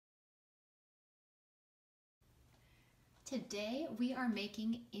Today we are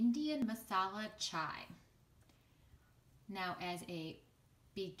making Indian masala chai. Now, as a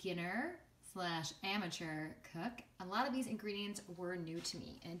beginner slash amateur cook, a lot of these ingredients were new to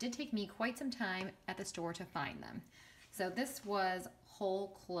me, and it did take me quite some time at the store to find them. So this was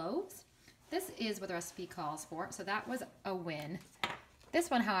whole cloves. This is what the recipe calls for, so that was a win. This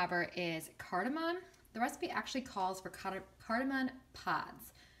one, however, is cardamom. The recipe actually calls for cardamom pods.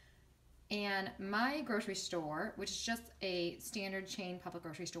 And my grocery store, which is just a standard chain public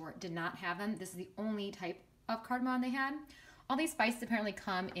grocery store, did not have them. This is the only type of cardamom they had. All these spices apparently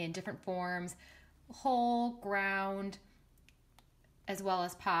come in different forms, whole, ground, as well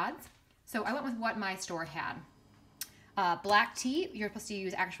as pods. So I went with what my store had. Black tea, you're supposed to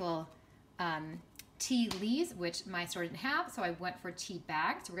use actual tea leaves, which my store didn't have, so I went for tea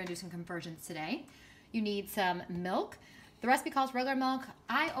bags. So we're gonna do some conversions today. You need some milk. The recipe calls for regular milk.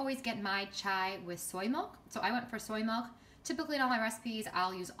 I always get my chai with soy milk, so I went for soy milk. Typically in all my recipes,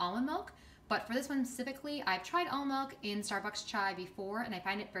 I'll use almond milk, but for this one specifically, I've tried almond milk in Starbucks chai before, and I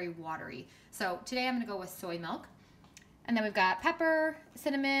find it very watery. So today I'm gonna go with soy milk. And then we've got pepper,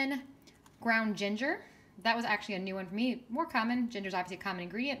 cinnamon, ground ginger. That was actually a new one for me, more common. Ginger's obviously a common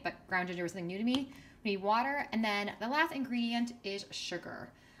ingredient, but ground ginger was something new to me. We need water, and then the last ingredient is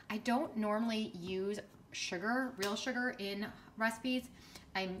sugar. I don't normally use sugar, real sugar in recipes.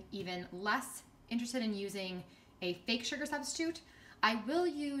 I'm even less interested in using a fake sugar substitute. I will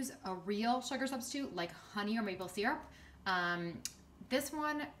use a real sugar substitute like honey or maple syrup. This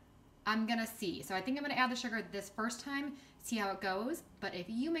one I'm gonna see. So I think I'm gonna add the sugar this first time, see how it goes. But if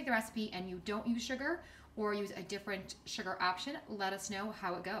you make the recipe and you don't use sugar or use a different sugar option, let us know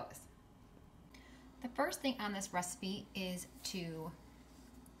how it goes. The first thing on this recipe is to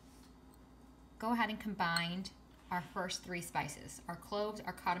go ahead and combine our first three spices, our cloves,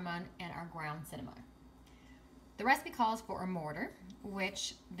 our cardamom, and our ground cinnamon. The recipe calls for a mortar,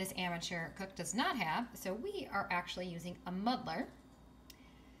 which this amateur cook does not have, so we are actually using a muddler,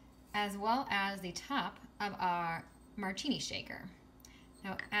 as well as the top of our martini shaker.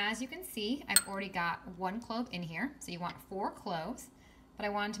 Now, as you can see, I've already got one clove in here, so you want 4 cloves, but I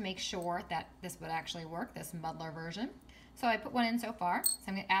wanted to make sure that this would actually work, this muddler version. So I put one in so far, so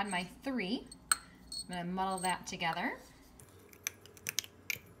I'm gonna add my 3. I'm going to muddle that together.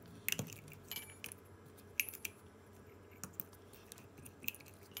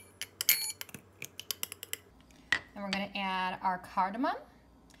 And we're going to add our cardamom.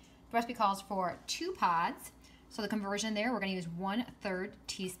 The recipe calls for 2 pods. So the conversion there, we're going to use 1/3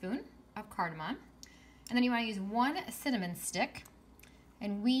 teaspoon of cardamom. And then you want to use 1 cinnamon stick.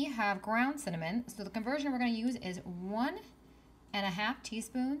 And we have ground cinnamon. So the conversion we're going to use is 1.5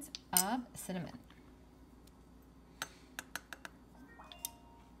 teaspoons of cinnamon.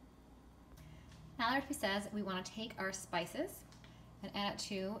 Now the recipe says we want to take our spices and add it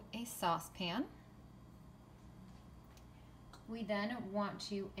to a saucepan. We then want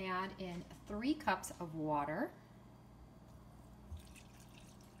to add in 3 cups of water.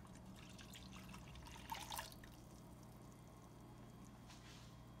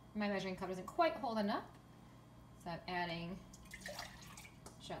 My measuring cup doesn't quite hold enough, so I'm adding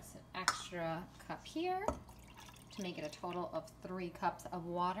just an extra cup here to make it a total of 3 cups of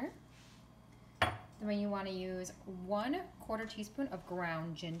water. Then you want to use 1/4 teaspoon of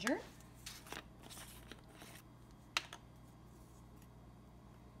ground ginger.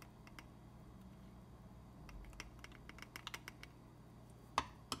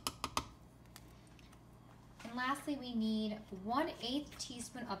 And lastly, we need 1/8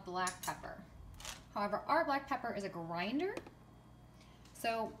 teaspoon of black pepper. However, our black pepper is a grinder,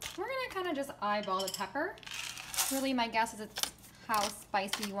 so we're gonna kind of just eyeball the pepper. Really, my guess is it's how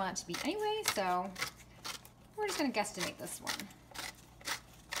spicy you want it to be anyway, so we're just going to guesstimate this one.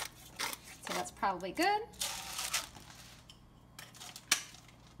 So that's probably good.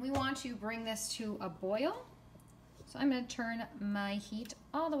 We want to bring this to a boil, so I'm going to turn my heat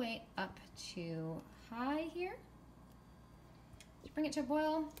all the way up to high here. To bring it to a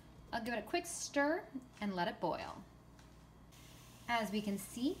boil, I'll give it a quick stir and let it boil. As we can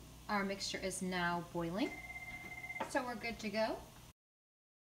see, our mixture is now boiling, so we're good to go.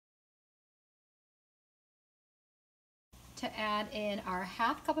 To add in our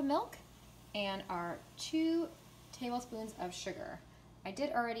 1/2 cup of milk and our 2 tablespoons of sugar. I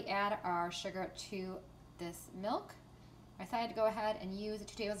did already add our sugar to this milk. I decided to go ahead and use the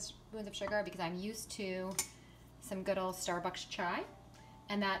 2 tablespoons of sugar because I'm used to some good old Starbucks chai,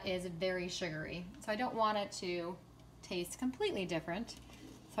 and that is very sugary. So I don't want it to taste completely different.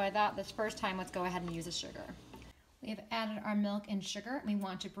 So I thought this first time, let's go ahead and use the sugar. We have added our milk and sugar, and we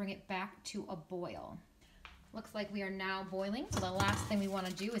want to bring it back to a boil. Looks like we are now boiling. So the last thing we want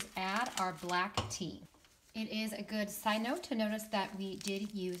to do is add our black tea. It is a good side note to notice that we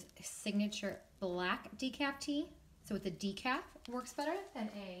did use signature black decaf tea. So with the decaf works better than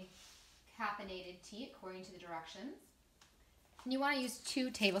a caffeinated tea according to the directions. And you want to use 2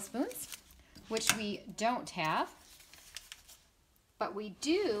 tablespoons, which we don't have, but we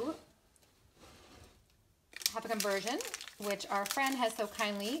do have a conversion, which our friend has so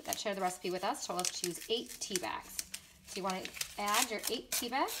kindly, that shared the recipe with us, told us to use 8 tea bags. So you want to add your 8 tea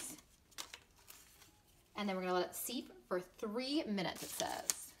bags, and then we're going to let it steep for 3 minutes, it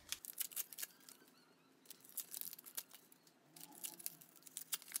says.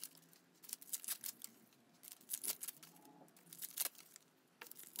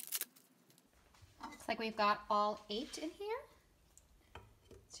 Looks like we've got all 8 in here.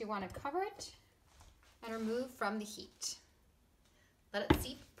 So you want to cover it and remove from the heat. Let it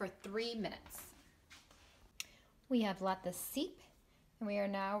steep for 3 minutes. We have let this steep, and we are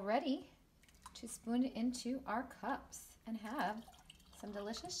now ready to spoon it into our cups and have some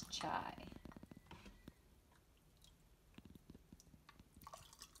delicious chai.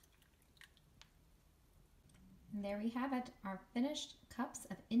 And there we have it, our finished cups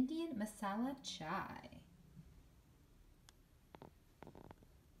of Indian masala chai.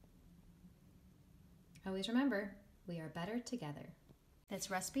 Always remember, we are better together. This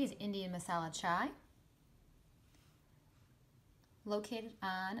recipe is Indian masala chai, located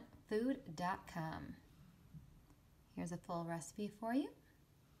on food.com. Here's a full recipe for you.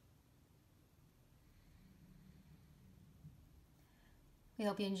 We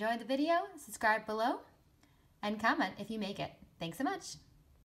hope you enjoyed the video. Subscribe below and comment if you make it. Thanks so much.